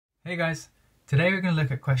Hey guys, today we're going to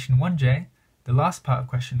look at question 1J, the last part of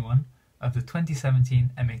question 1 of the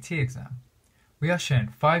 2017 MAT exam. We are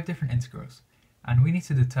shown 5 different integrals and we need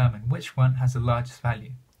to determine which one has the largest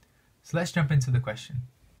value. So let's jump into the question.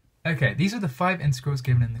 Okay, these are the 5 integrals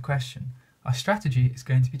given in the question. Our strategy is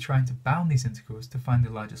going to be trying to bound these integrals to find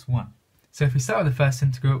the largest one. So if we start with the first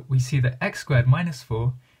integral, we see that x squared minus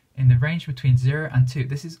 4 in the range between 0 and 2,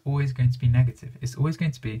 this is always going to be negative. It's always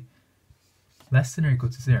going to be less than or equal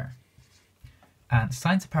to 0. And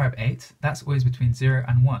sine to the power of 8, that's always between 0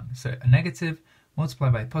 and 1. So a negative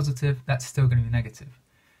multiplied by a positive, that's still going to be negative.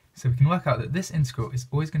 So we can work out that this integral is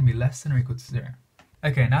always going to be less than or equal to 0.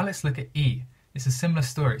 Okay, now let's look at e. It's a similar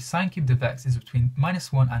story. Sine cubed of x is between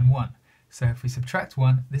minus 1 and 1. So if we subtract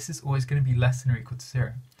 1, this is always going to be less than or equal to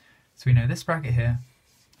 0. So we know this bracket here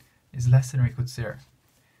is less than or equal to 0.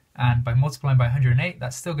 And by multiplying by 108,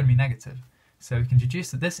 that's still going to be negative. So we can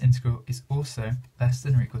deduce that this integral is also less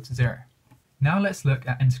than or equal to 0. Now let's look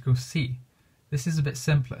at integral c. This is a bit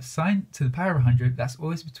simpler. Sine to the power of 100, that's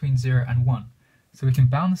always between 0 and 1. So we can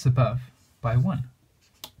bound this above by 1.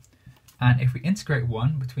 And if we integrate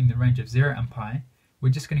 1 between the range of 0 and pi, we're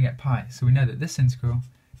just going to get pi. So we know that this integral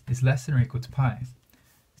is less than or equal to pi.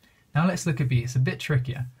 Now let's look at b. It's a bit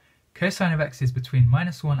trickier. Cosine of x is between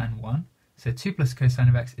minus 1 and 1. So 2 plus cosine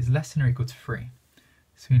of x is less than or equal to 3.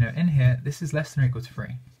 So we know in here, this is less than or equal to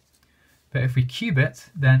 3. But if we cube it,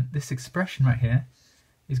 then this expression right here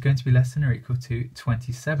is going to be less than or equal to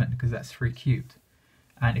 27, because that's 3 cubed.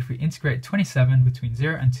 And if we integrate 27 between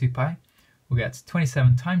 0 and 2 pi, we'll get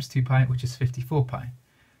 27 times 2 pi, which is 54 pi.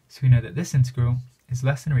 So we know that this integral is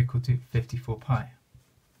less than or equal to 54 pi.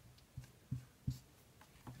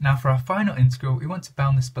 Now for our final integral, we want to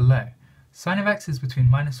bound this below. Sine of x is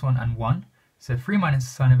between minus 1 and 1, so 3 minus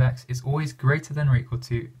sine of x is always greater than or equal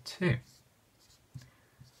to 2.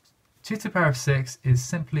 2 to the power of 6 is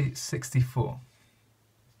simply 64.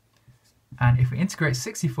 And if we integrate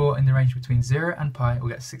 64 in the range between 0 and pi, we'll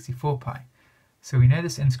get 64 pi. So we know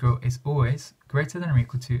this integral is always greater than or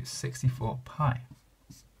equal to 64 pi.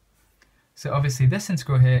 So obviously this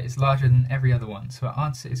integral here is larger than every other one, so our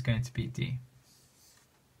answer is going to be D.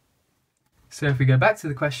 So if we go back to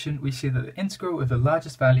the question, we see that the integral with the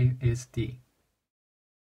largest value is D.